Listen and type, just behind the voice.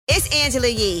It's Angela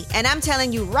Yee, and I'm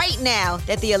telling you right now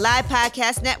that the Alive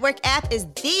Podcast Network app is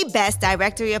the best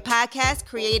directory of podcasts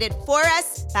created for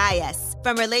us, by us.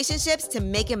 From relationships to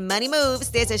making money moves,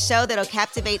 there's a show that'll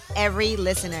captivate every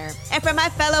listener. And for my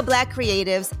fellow Black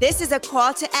creatives, this is a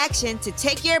call to action to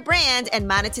take your brand and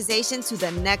monetization to the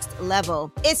next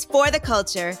level. It's for the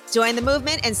culture. Join the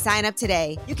movement and sign up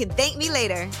today. You can thank me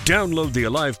later. Download the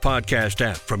Alive Podcast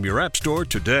app from your app store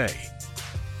today.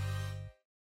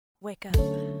 Wake up.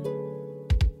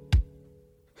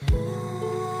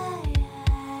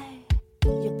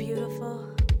 You're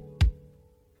beautiful.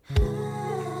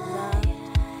 Loved.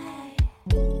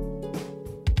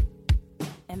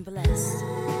 And blessed.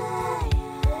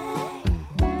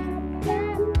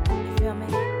 You feel me?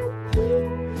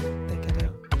 Think I do.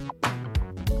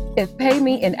 If Pay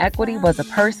Me in Equity was a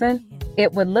person,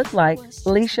 it would look like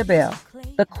Leisha Bell.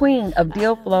 The queen of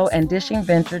deal flow and dishing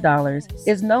venture dollars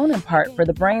is known in part for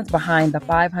the brains behind the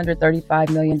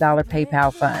 $535 million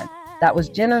PayPal fund that was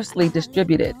generously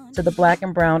distributed to the Black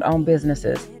and Brown-owned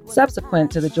businesses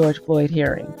subsequent to the George Floyd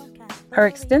hearing. Her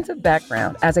extensive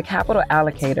background as a capital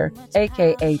allocator,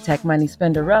 aka Tech Money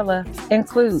Spenderella,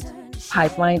 includes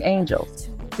Pipeline Angels,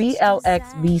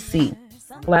 BLXVC,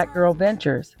 Black Girl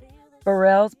Ventures,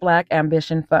 Pharrell's Black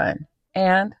Ambition Fund,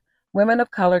 and Women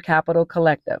of Color Capital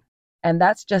Collective. And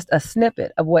that's just a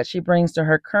snippet of what she brings to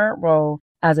her current role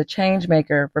as a change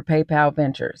maker for PayPal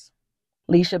Ventures.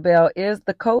 Leisha Bell is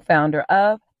the co-founder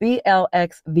of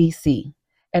BLXVC,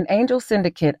 an angel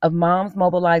syndicate of moms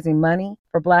mobilizing money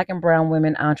for Black and Brown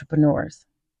women entrepreneurs.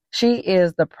 She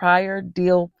is the prior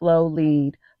deal flow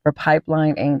lead for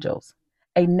Pipeline Angels,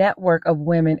 a network of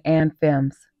women and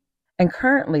femmes. And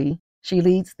currently, she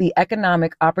leads the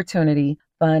Economic Opportunity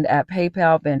Fund at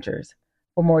PayPal Ventures.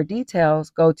 For more details,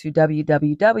 go to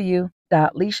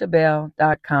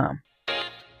www.leishabell.com.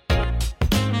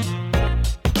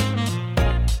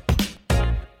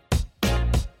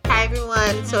 Hi,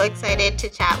 everyone. So excited to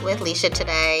chat with Leisha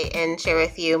today and share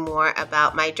with you more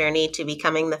about my journey to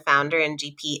becoming the founder and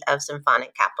GP of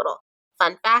Symphonic Capital.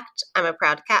 Fun fact, I'm a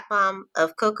proud cat mom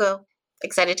of Coco.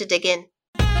 Excited to dig in.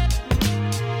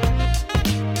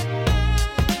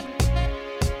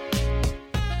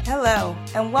 Hello,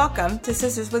 and welcome to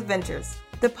Sisters with Ventures,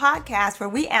 the podcast where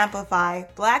we amplify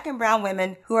Black and Brown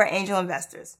women who are angel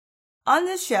investors. On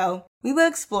this show, we will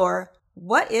explore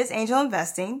what is angel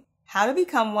investing, how to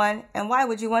become one, and why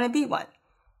would you want to be one.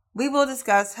 We will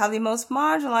discuss how the most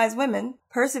marginalized women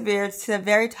persevered to the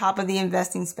very top of the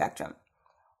investing spectrum.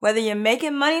 Whether you're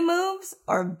making money moves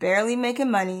or barely making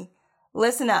money,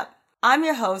 listen up. I'm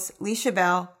your host, Leisha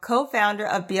Bell, co-founder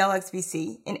of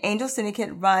BLXVC, an angel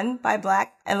syndicate run by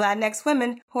Black and Latinx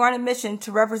women who are on a mission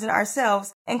to represent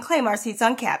ourselves and claim our seats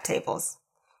on cap tables.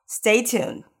 Stay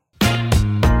tuned.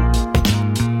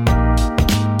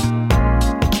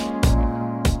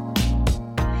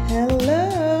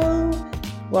 Hello.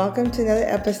 Welcome to another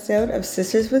episode of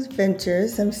Sisters with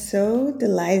Ventures. I'm so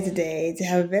delighted today to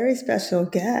have a very special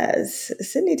guest.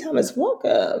 Sydney Thomas,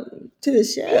 welcome to the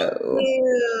show. Thank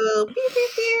you. Pew, pew,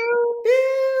 pew.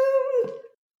 Pew.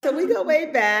 So we go way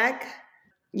back.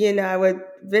 You know, I would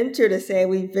venture to say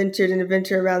we ventured and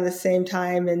adventure around the same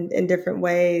time in different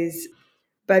ways.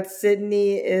 But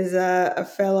Sydney is a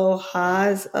fellow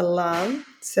Haas alum,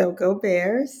 so go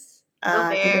Bears.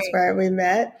 I think that's where we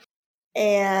met.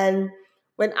 And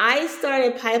when I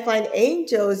started Pipeline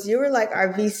Angels, you were like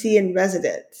our VC in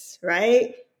residence,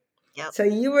 right? Yep. So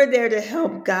you were there to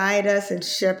help guide us and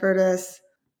shepherd us,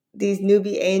 these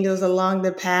newbie angels, along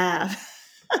the path.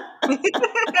 You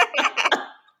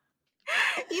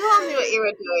all knew what you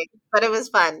were doing, but it was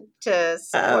fun to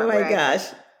support. Oh my gosh.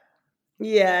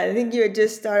 Yeah, I think you had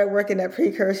just started working at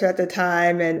Precursor at the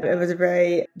time, and it was a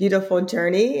very beautiful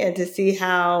journey. And to see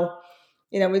how,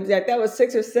 that was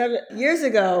 6 or 7 years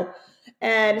ago,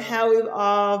 and how we've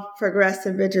all progressed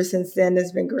in venture since then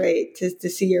has been great to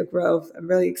see your growth. I'm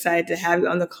really excited to have you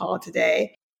on the call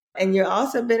today. And you've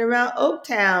also been around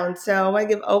Oaktown. So I want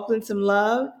to give Oakland some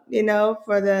love,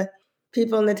 for the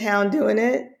people in the town doing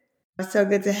it. It's so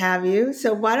good to have you.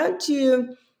 So why don't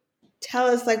you tell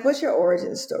us, what's your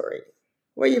origin story?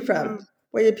 Where are you from?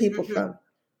 Where are your people from?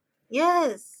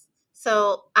 Yes.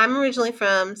 So I'm originally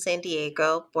from San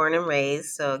Diego, born and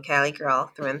raised, so Cali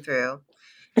girl through and through.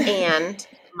 And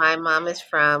my mom is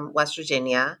from West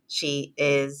Virginia. She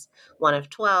is one of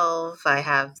 12. I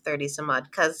have 30 some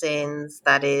odd cousins.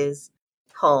 That is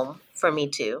home for me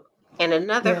too. And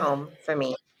another home for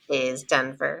me is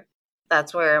Denver.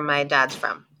 That's where my dad's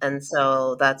from. And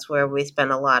so that's where we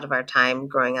spent a lot of our time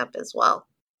growing up as well.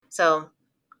 So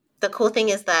the cool thing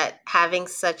is that having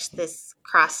such this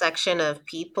cross section of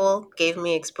people gave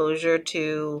me exposure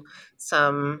to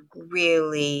some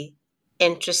really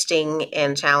interesting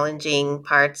and challenging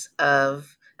parts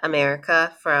of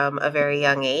America from a very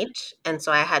young age. And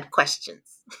so I had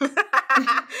questions.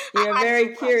 I You're a had some very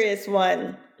questions. curious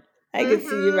one. I can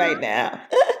see you Hmm. right now.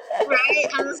 Right?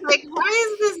 I was like,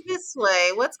 why is this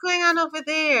way? What's going on over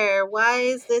there? Why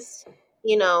is this,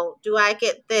 do I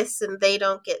get this and they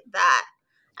don't get that?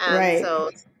 And Right.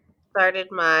 so started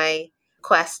my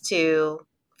quest to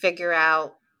figure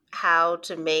out how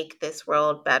to make this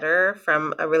world better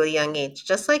from a really young age,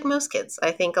 just like most kids.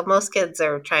 I think most kids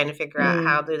are trying to figure out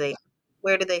Mm.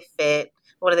 where do they fit,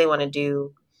 what do they want to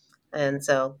do, and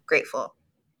so grateful.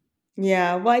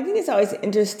 Yeah. Well, I think it's always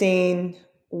interesting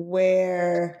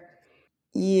where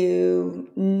you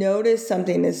notice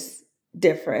something is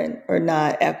different or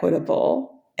not equitable.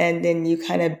 And then you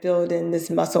kind of build in this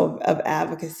muscle of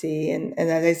advocacy. And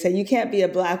as I say, you can't be a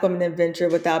Black woman in venture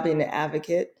without being an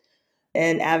advocate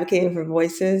and advocating for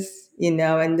voices,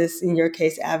 and this, in your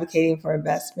case, advocating for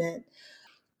investment,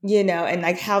 and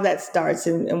like how that starts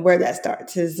and where that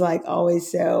starts is like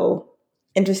always so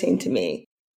interesting to me.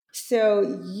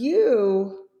 So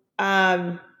you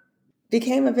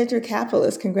became a venture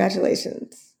capitalist.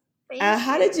 Congratulations. Thank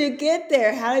How did you. you get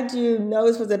there? How did you know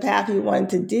this was the path you wanted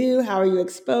to do? How are you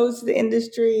exposed to the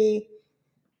industry?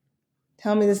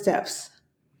 Tell me the steps.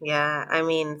 Yeah, I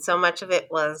mean, so much of it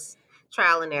was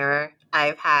trial and error.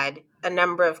 I've had a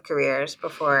number of careers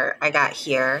before I got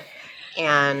here,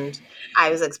 and I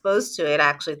was exposed to it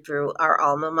actually through our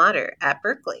alma mater at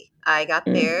Berkeley. I got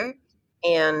Mm, there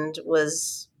and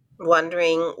was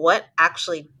wondering what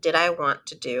actually did I want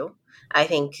to do. I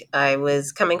think I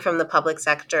was coming from the public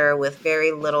sector with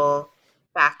very little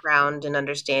background and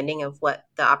understanding of what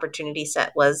the opportunity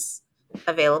set was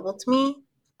available to me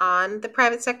on the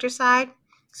private sector side.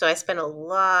 So I spent a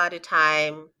lot of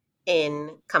time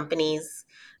in companies,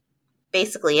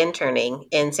 basically interning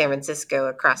in San Francisco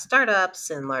across startups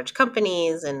and large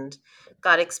companies, and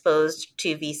got exposed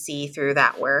to VC through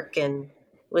that work and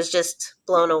was just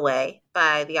blown away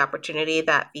by the opportunity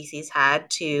that VCs had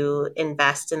to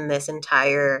invest in this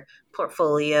entire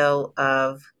portfolio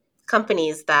of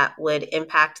companies that would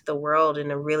impact the world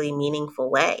in a really meaningful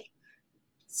way.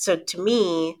 So to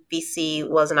me, VC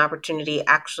was an opportunity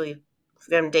actually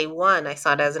from day one. I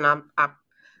saw it as an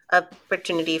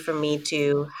opportunity for me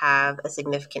to have a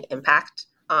significant impact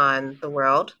on the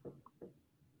world.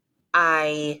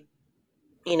 I,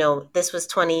 this was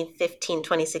 2015,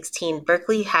 2016.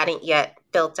 Berkeley hadn't yet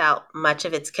built out much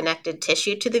of its connected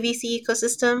tissue to the VC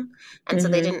ecosystem. And so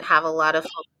they mm-hmm. didn't have a lot of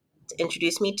folks to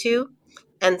introduce me to.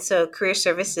 And so Career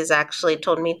Services actually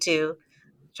told me to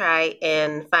try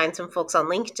and find some folks on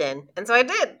LinkedIn. And so I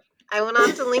did. I went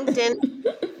on to LinkedIn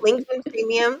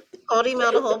Premium, cold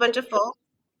emailed a whole bunch of folks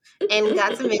and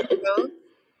got some intros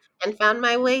and found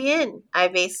my way in. I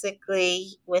basically,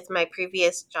 with my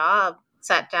previous job,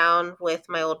 sat down with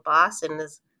my old boss and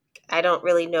was, I don't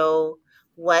really know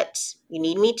what you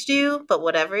need me to do, but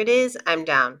whatever it is, I'm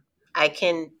down. I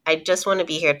just want to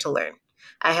be here to learn.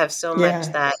 I have so much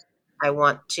Yeah. that I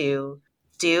want to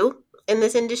do in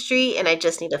this industry, and I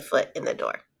just need a foot in the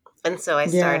door. And so I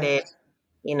Yeah. started,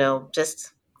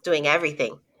 just doing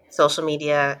everything: social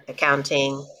media,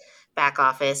 accounting, back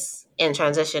office, and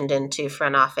transitioned into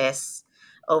front office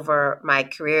over my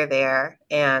career there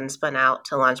and spun out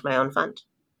to launch my own fund.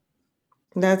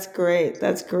 That's great.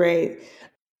 That's great.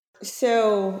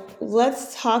 So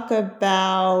let's talk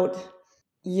about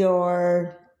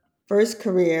your first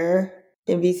career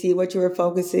in VC, what you were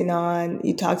focusing on.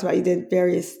 You talked about you did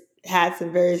various hats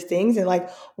and various things, and like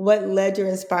what led you or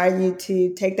inspired you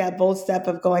to take that bold step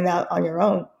of going out on your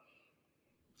own?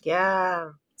 Yeah.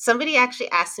 Somebody actually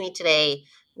asked me today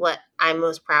what I'm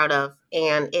most proud of,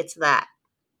 and it's that.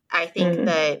 I think Mm,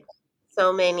 that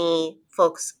so many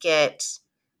folks get,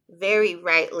 very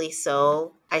rightly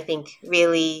so, I think,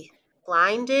 really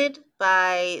blinded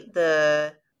by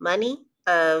the money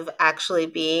of actually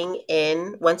being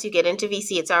in. Once you get into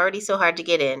VC, it's already so hard to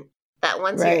get in that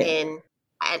once you're right. in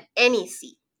at any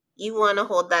seat, you want to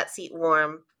hold that seat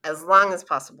warm as long as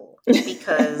possible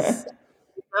because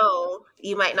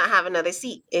you might not have another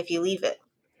seat if you leave it.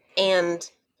 And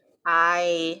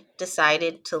I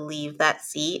decided to leave that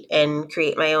seat and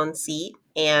create my own seat.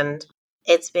 And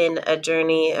it's been a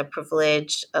journey, a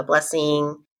privilege, a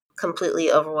blessing,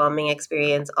 completely overwhelming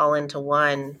experience all into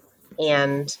one.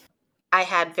 And I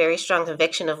had very strong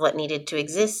conviction of what needed to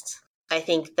exist. I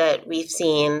think that we've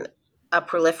seen a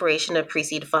proliferation of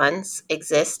pre-seed funds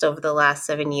exist over the last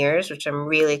 7 years, which I'm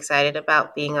really excited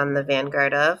about being on the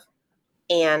vanguard of.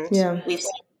 And Yeah. we've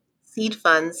seen seed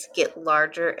funds get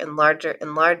larger and larger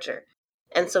and larger.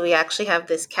 And so we actually have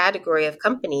this category of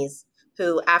companies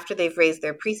who, after they've raised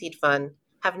their pre-seed fund,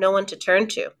 have no one to turn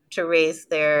to raise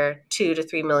their $2 to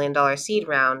 $3 million seed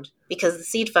round because the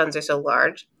seed funds are so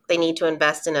large. They need to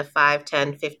invest in a 5,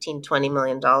 10, 15, $20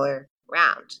 million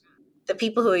round. The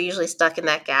people who are usually stuck in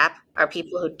that gap are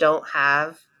people who don't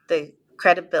have the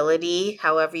credibility,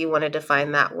 however you want to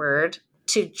define that word,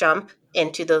 to jump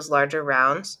into those larger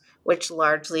rounds, which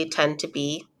largely tend to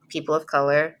be people of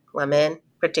color, women,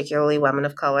 particularly women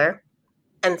of color.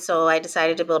 And so I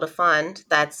decided to build a fund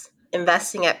that's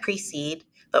investing at pre-seed,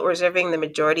 but reserving the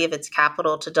majority of its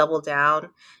capital to double down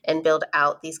and build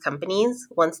out these companies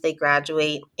once they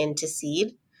graduate into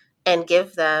seed and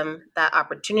give them that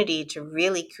opportunity to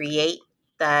really create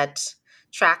that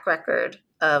track record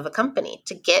of a company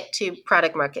to get to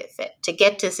product market fit, to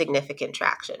get to significant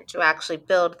traction, to actually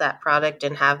build that product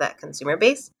and have that consumer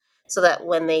base so that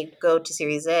when they go to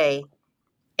Series A,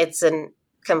 it's a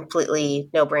completely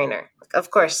no-brainer. Of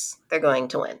course, they're going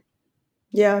to win.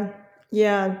 Yeah.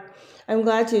 Yeah. I'm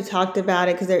glad you talked about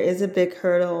it because there is a big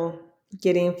hurdle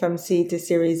getting from seed to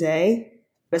Series A.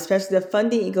 Especially the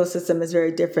funding ecosystem is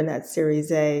very different at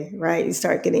Series A, right? You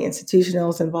start getting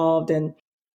institutionals involved, and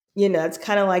it's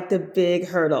kind of like the big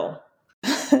hurdle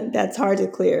that's hard to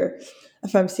clear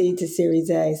from seed to Series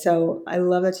A. So I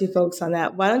love that you focus on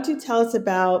that. Why don't you tell us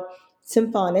about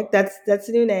Symphonic? That's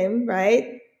the new name,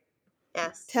 right?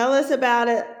 Yes. Tell us about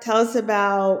it. Tell us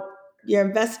about your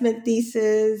investment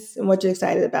thesis and what you're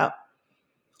excited about.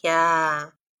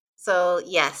 Yeah. So,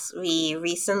 yes, we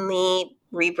recently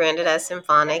rebranded as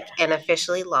Symphonic and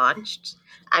officially launched.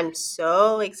 I'm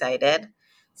so excited.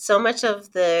 So much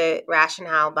of the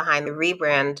rationale behind the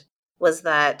rebrand was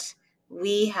that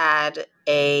we had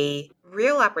a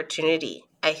real opportunity,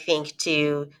 I think,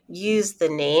 to use the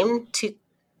name to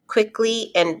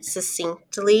quickly and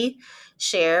succinctly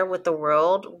share with the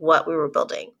world what we were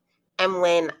building. And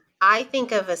when I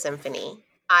think of a symphony,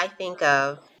 I think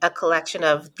of a collection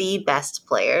of the best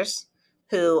players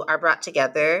who are brought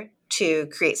together to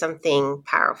create something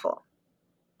powerful.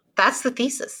 That's the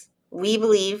thesis. We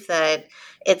believe that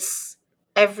it's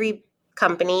every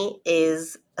company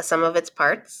is a sum of its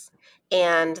parts,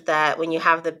 and that when you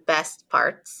have the best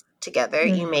parts together,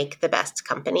 you make the best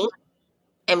company.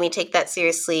 And we take that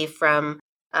seriously from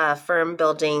firm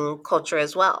building culture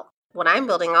as well. What I'm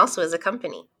building also is a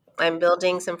company. I'm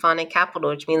building Symphonic Capital,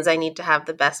 which means I need to have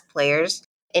the best players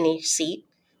in each seat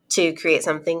to create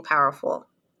something powerful.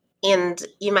 And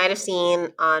you might have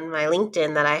seen on my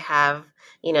LinkedIn that I have,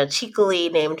 cheekily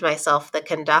named myself the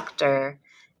conductor.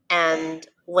 And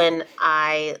when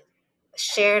I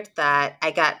shared that,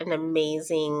 I got an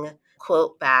amazing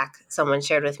quote back someone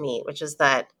shared with me, which is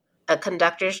that a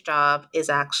conductor's job is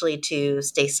actually to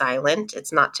stay silent.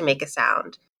 It's not to make a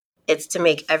sound. It's to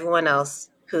make everyone else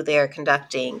who they are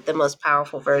conducting the most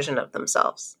powerful version of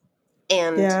themselves.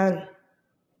 And Yeah.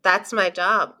 that's my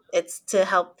job. It's to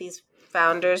help these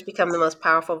founders become the most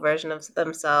powerful version of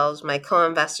themselves, my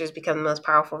co-investors become the most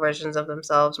powerful versions of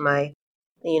themselves, my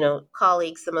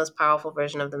colleagues the most powerful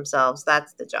version of themselves.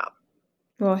 That's the job.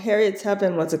 Well, Harriet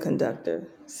Tubman was a conductor.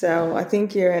 So I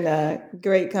think you're in a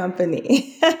great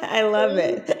company. I love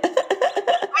it.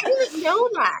 I didn't know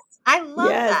that. I love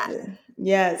Yes. that. Is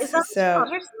Yes. that what she So,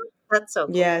 called herself? That's so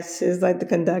cool. yes, she's like the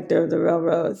conductor of the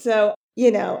railroad. So,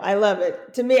 I love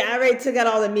it. To me, I already took out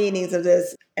all the meanings of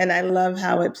this, and I love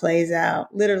how it plays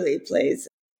out, literally plays.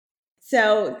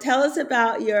 So, tell us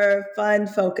about your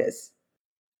fund focus.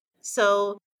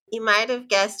 So you might have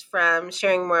guessed from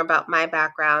sharing more about my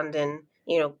background and,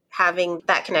 having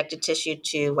that connected tissue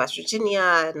to West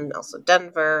Virginia and also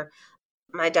Denver.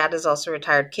 My dad is also a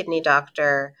retired kidney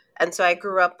doctor. And so I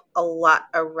grew up a lot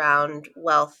around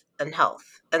wealth and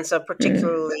health. And so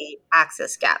particularly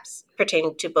access gaps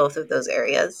pertaining to both of those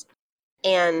areas.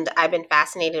 And I've been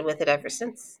fascinated with it ever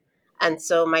since. And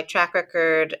so my track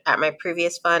record at my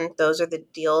previous fund, those are the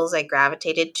deals I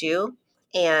gravitated to.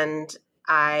 And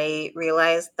I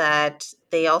realized that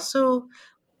they also,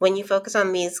 when you focus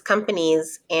on these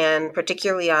companies and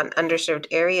particularly on underserved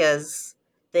areas,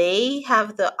 they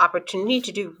have the opportunity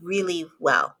to do really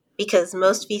well because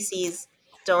most VCs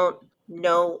don't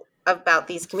know about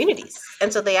these communities.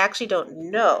 And so they actually don't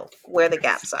know where the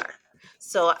gaps are.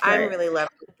 So I'm Right. really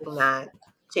leveraging that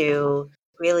to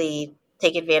really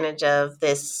take advantage of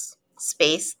this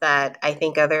space that I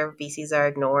think other VCs are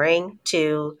ignoring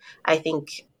to, I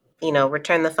think,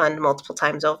 return the fund multiple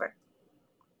times over.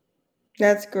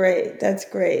 That's great. That's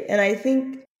great. And I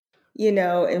think, in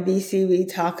VC, we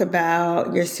talk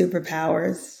about your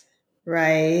superpowers,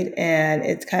 right? And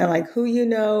it's kind of like who you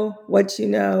know, what you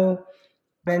know,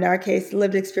 In our case,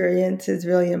 lived experience is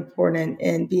really important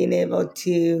in being able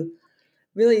to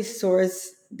really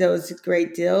source those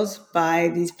great deals by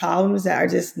these problems that are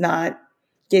just not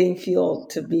getting fuel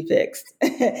to be fixed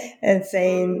and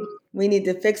saying we need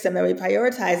to fix them and we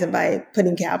prioritize them by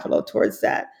putting capital towards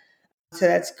that. So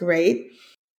that's great.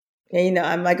 And,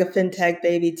 I'm like a fintech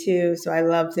baby too. So I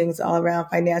love things all around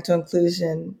financial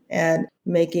inclusion and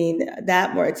making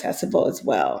that more accessible as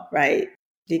well, right?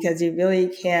 Because you really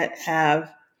can't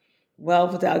have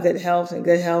wealth without good health, and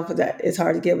good health without, it's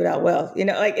hard to get without wealth.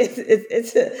 Like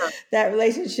that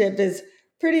relationship is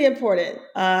pretty important.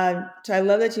 So I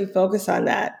love that you focus on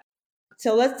that.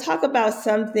 So let's talk about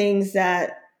some things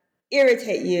that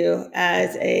irritate you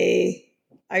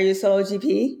are you a solo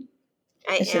GP?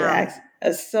 I I should am. ask,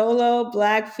 a solo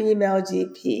Black female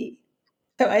GP.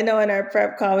 So I know in our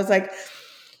prep call, it was like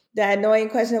that annoying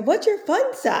question of what's your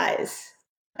fund size?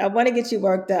 I want to get you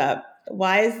worked up.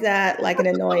 Why is that like an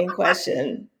annoying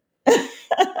question? Yes,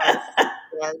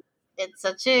 yes.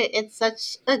 It's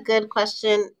such a good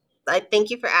question. I thank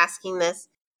you for asking this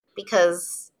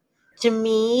because to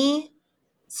me,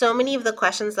 so many of the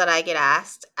questions that I get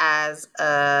asked as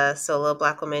a solo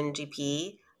Black woman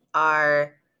GP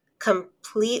are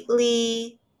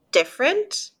completely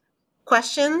different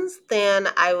questions than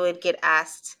I would get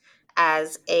asked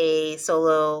as a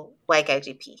solo white guy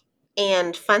GP.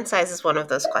 And fund size is one of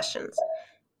those questions.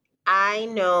 I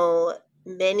know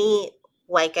many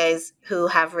white guys who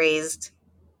have raised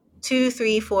two,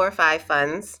 three, four, five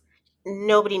funds.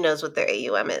 Nobody knows what their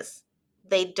AUM is.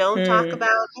 They don't talk Mm,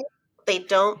 about it. They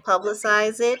don't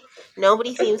publicize it.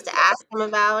 Nobody seems to ask them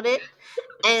about it.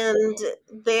 And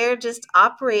they're just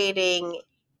operating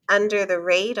under the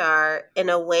radar in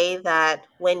a way that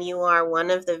when you are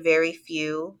one of the very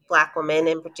few Black women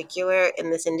in particular in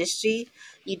this industry,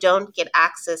 you don't get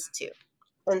access to.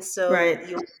 And so right.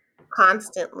 you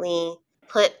constantly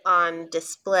put on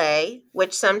display,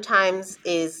 which sometimes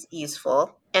is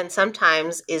useful and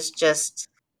sometimes is just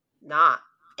not,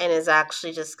 and is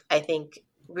actually just, I think,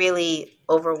 really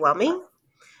overwhelming.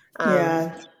 Um,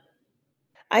 Yeah.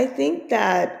 I think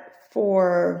that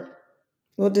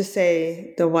we'll just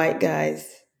say the white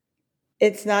guys,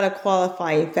 it's not a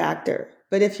qualifying factor.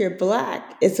 But if you're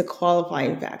Black, it's a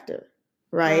qualifying factor,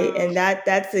 right? mm, And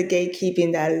that's the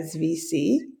gatekeeping that is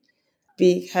VC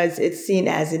because it's seen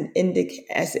as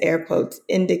as air quotes,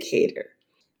 indicator,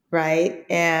 right?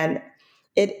 And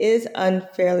it is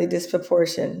unfairly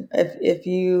disproportionate. If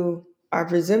you are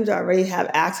presumed to already have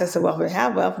access to wealth and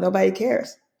have wealth, nobody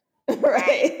cares, right,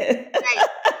 right? right,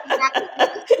 exactly.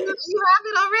 Because you have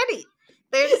it already.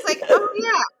 They're just like, oh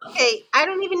yeah, okay, I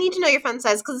don't even need to know your fund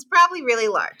size because it's probably really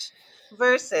large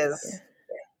versus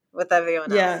with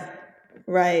everyone else. Yeah,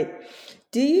 right.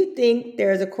 Do you think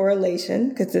there's a correlation?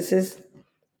 Because this is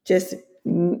just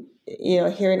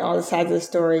hearing all the sides of the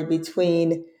story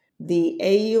between the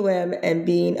AUM and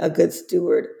being a good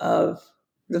steward of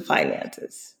the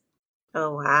finances.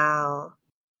 Oh wow.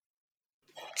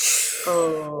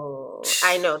 Oh,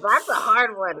 I know. That's a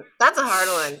hard one. That's a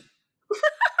hard one.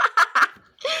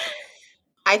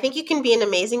 I think you can be an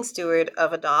amazing steward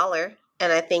of a dollar,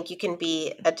 and I think you can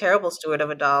be a terrible steward of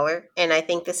a dollar, and I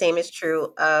think the same is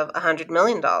true of $100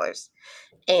 million.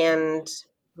 And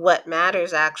what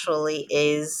matters actually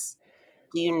is,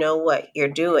 do you know what you're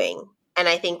doing? And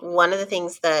I think one of the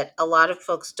things that a lot of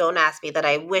folks don't ask me that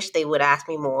I wish they would ask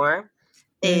me more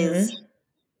is, Mm-hmm.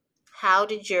 how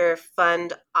did your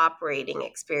fund operating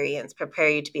experience prepare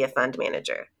you to be a fund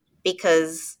manager?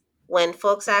 Because when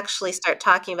folks actually start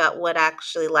talking about what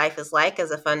actually life is like as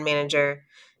a fund manager,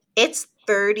 it's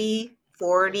 30,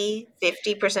 40,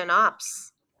 50%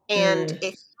 ops. And Mm, if you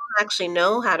don't actually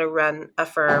know how to run a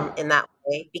firm in that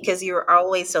way, because you're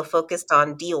always so focused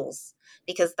on deals,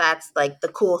 because that's like the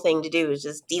cool thing to do is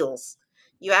just deals,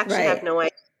 you actually have right. no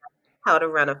idea how to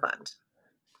run a fund.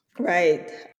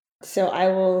 Right. So I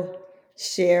will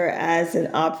share as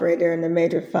an operator in a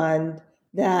major fund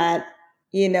that,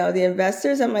 the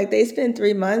investors, I'm like, they spend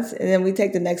 3 months and then we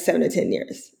take the next 7 to 10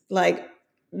 years, like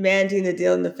managing the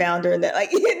deal and the founder and that,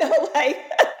 like, like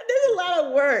there's a lot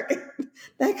of work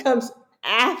that comes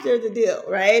after the deal,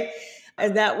 right?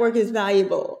 And that work is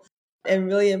valuable and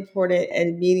really important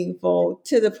and meaningful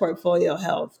to the portfolio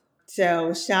health.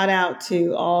 So shout out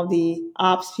to all the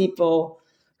ops people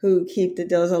who keep the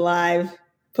deals alive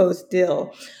post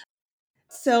deal.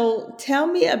 So tell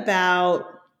me about,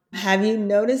 have you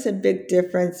noticed a big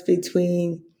difference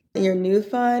between your new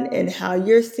fund and how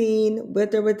you're seen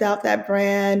with or without that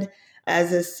brand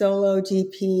as a solo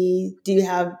GP? Do you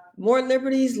have more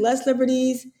liberties, less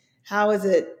liberties? How is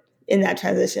it in that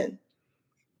transition?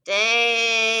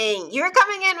 Dang, you're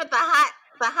coming in with the hot.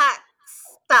 the hot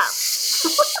stuff.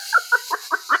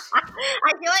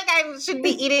 I feel like I should be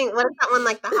eating, what is that one,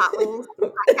 like the hot wings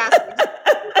podcast?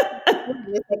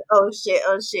 It's like, oh shit.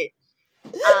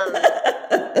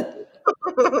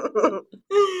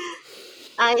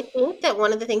 I think that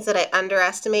one of the things that I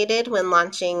underestimated when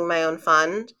launching my own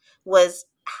fund was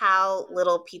how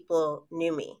little people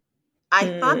knew me.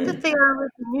 I thought that they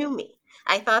already knew me.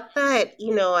 I thought that,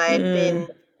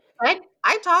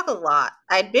 I talk a lot.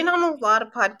 I'd been on a lot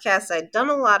of podcasts. I'd done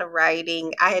a lot of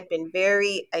writing. I had been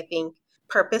very, I think,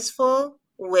 purposeful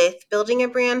with building a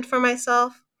brand for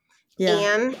myself. Yeah.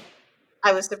 And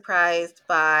I was surprised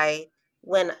by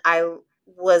when I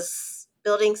was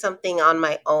building something on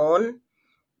my own,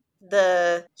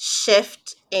 the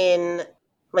shift in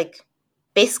like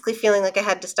basically feeling like I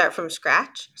had to start from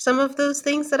scratch some of those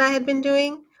things that I had been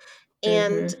doing.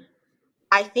 And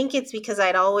I think it's because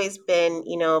I'd always been,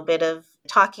 a bit of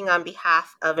talking on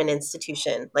behalf of an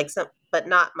institution, but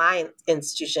not my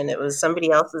institution. It was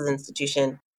somebody else's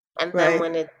institution. And then Right.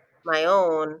 when it's my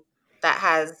own, that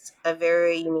has a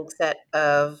very unique set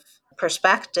of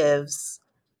perspectives.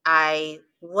 I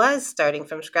was starting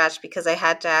from scratch because I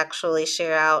had to actually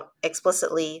share out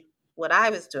explicitly what I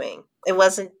was doing. It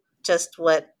wasn't just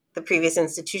what the previous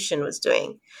institution was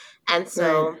doing. And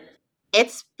so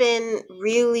it's been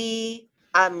really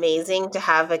amazing to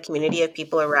have a community of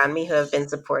people around me who have been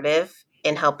supportive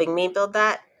in helping me build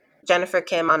that. Jennifer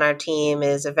Kim on our team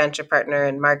is a venture partner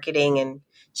in marketing, and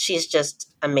she's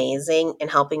just amazing in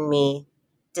helping me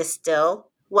distill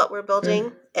what we're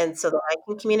building and so that I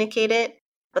can communicate it.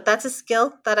 But that's a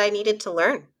skill that I needed to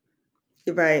learn.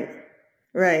 Right.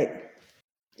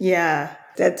 Yeah,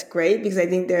 that's great because I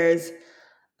think there's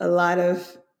a lot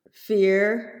of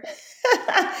fear.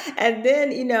 And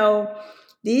then,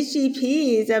 these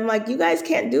GPs, I'm like, you guys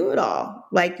can't do it all.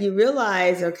 Like you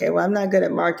realize, okay, well, I'm not good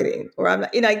at marketing or I'm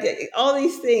not, all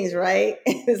these things, right?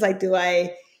 It's like, do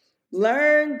I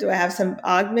learn? Do I have some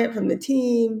augment from the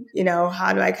team?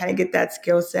 How do I kind of get that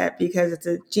skill set? Because it's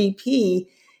a GP,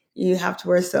 you have to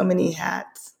wear so many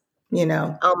hats, Oh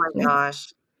my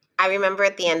gosh. I remember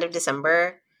at the end of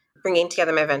December bringing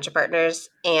together my venture partners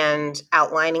and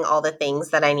outlining all the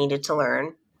things that I needed to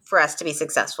learn for us to be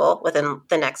successful within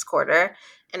the next quarter.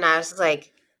 And I was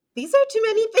like, these are too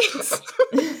many things.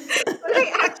 But I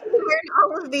actually learned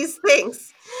all of these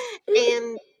things.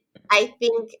 And I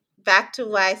think back to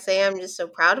why I say I'm just so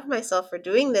proud of myself for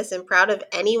doing this and proud of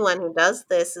anyone who does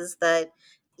this is that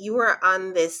you are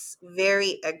on this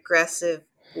very aggressive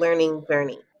learning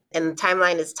journey and the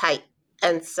timeline is tight.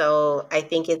 And so I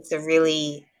think it's a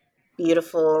really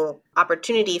beautiful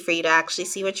opportunity for you to actually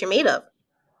see what you're made of.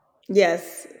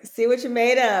 Yes, see what you're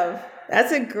made of.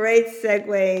 That's a great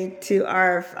segue to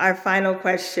our final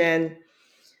question,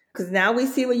 because now we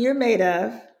see what you're made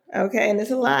of. Okay, and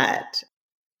it's a lot.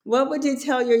 What would you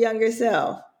tell your younger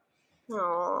self?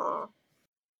 Aww.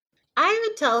 I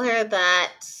would tell her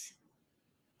that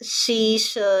she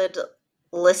should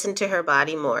listen to her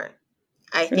body more.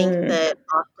 I think that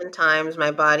oftentimes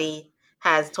my body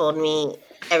has told me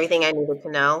everything I needed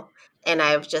to know, and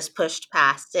I've just pushed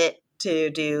past it to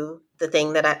do the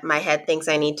thing that my head thinks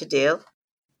I need to do.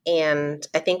 And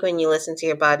I think when you listen to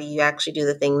your body, you actually do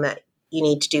the thing that you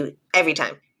need to do every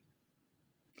time.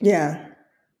 Yeah,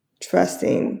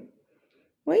 trusting.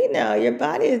 Well, your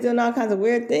body is doing all kinds of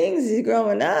weird things as you're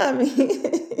growing up.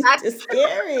 It's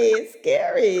scary. It's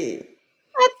scary.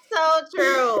 That's so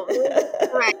true.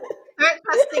 Right. Start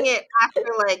trusting it after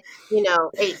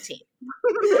 18.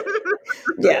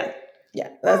 Yeah,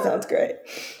 that sounds great.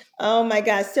 Oh my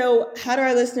gosh. So how do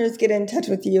our listeners get in touch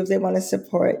with you if they want to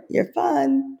support your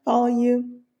fund, follow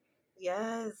you?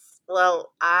 Yes.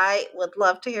 Well, I would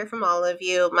love to hear from all of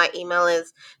you. My email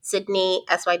is Sydney,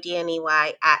 SYDNEY,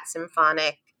 at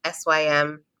Symphonic,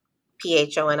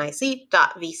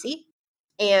 SYMPHONIC.VC.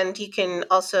 And you can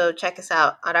also check us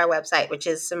out on our website, which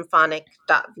is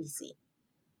symphonic.vc.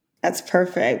 That's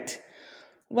perfect.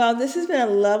 Well, this has been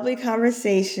a lovely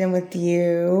conversation with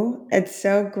you. It's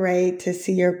so great to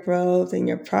see your growth and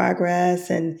your progress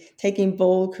and taking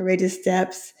bold, courageous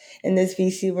steps in this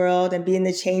VC world and being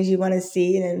the change you want to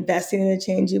see and investing in the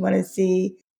change you want to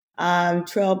see.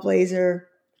 Trailblazer,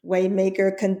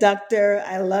 waymaker, conductor.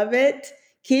 I love it.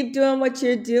 Keep doing what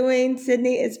you're doing,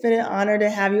 Sydney. It's been an honor to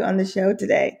have you on the show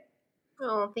today.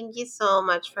 Oh, thank you so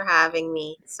much for having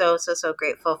me. So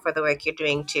grateful for the work you're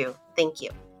doing too. Thank you.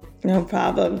 No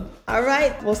problem. All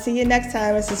right. We'll see you next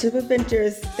time at Sisters with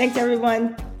Ventures. Thanks,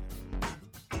 everyone.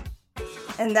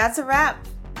 And that's a wrap.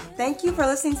 Thank you for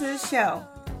listening to the show.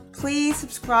 Please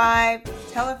subscribe,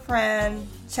 tell a friend,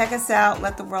 check us out,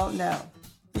 let the world know.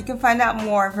 You can find out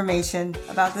more information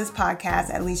about this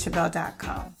podcast at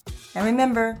LishaBell.com. And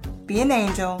remember, be an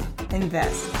angel,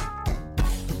 invest.